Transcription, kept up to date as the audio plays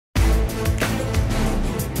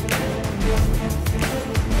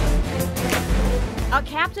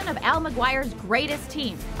captain of Al McGuire's greatest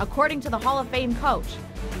team, according to the Hall of Fame coach.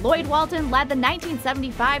 Lloyd Walton led the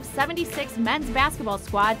 1975-76 men's basketball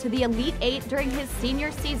squad to the Elite Eight during his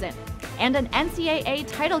senior season and an NCAA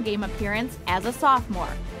title game appearance as a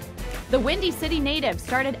sophomore. The Windy City native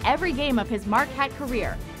started every game of his Marquette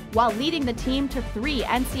career, while leading the team to 3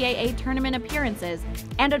 NCAA tournament appearances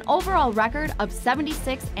and an overall record of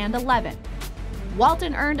 76-11.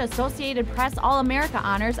 Walton earned Associated Press All-America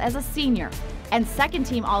honors as a senior and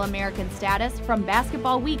second-team All-American status from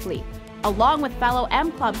Basketball Weekly, along with fellow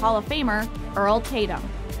M Club Hall of Famer Earl Tatum.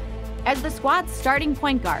 As the squad's starting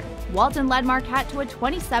point guard, Walton led Marquette to a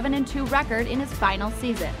 27-2 record in his final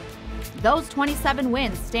season. Those 27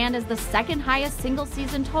 wins stand as the second highest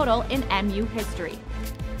single-season total in MU history.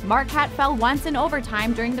 Marquette fell once in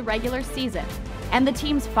overtime during the regular season, and the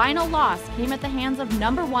team's final loss came at the hands of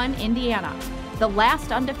number 1 Indiana, the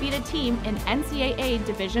last undefeated team in NCAA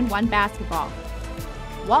Division I basketball.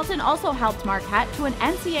 Walton also helped Marquette to an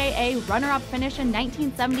NCAA runner-up finish in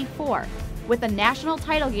 1974 with a national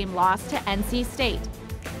title game loss to NC State.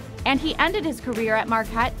 And he ended his career at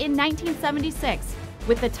Marquette in 1976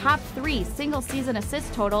 with the top 3 single-season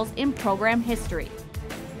assist totals in program history.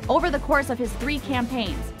 Over the course of his 3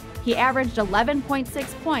 campaigns, he averaged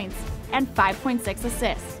 11.6 points and 5.6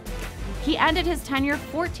 assists. He ended his tenure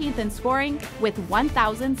 14th in scoring with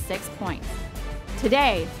 1,006 points.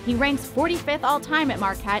 Today, he ranks 45th all-time at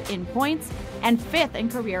Marquette in points and 5th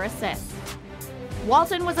in career assists.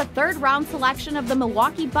 Walton was a third-round selection of the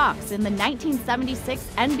Milwaukee Bucks in the 1976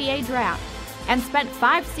 NBA Draft and spent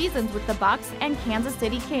 5 seasons with the Bucks and Kansas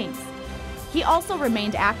City Kings. He also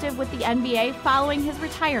remained active with the NBA following his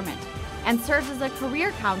retirement and serves as a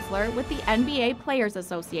career counselor with the NBA Players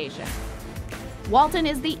Association. Walton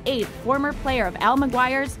is the 8th former player of Al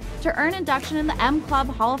McGuire's to earn induction in the M Club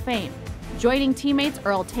Hall of Fame, joining teammates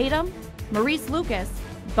Earl Tatum, Maurice Lucas,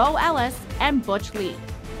 Bo Ellis, and Butch Lee.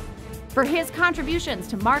 For his contributions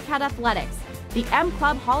to Marquette athletics, the M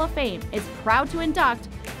Club Hall of Fame is proud to induct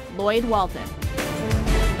Lloyd Walton.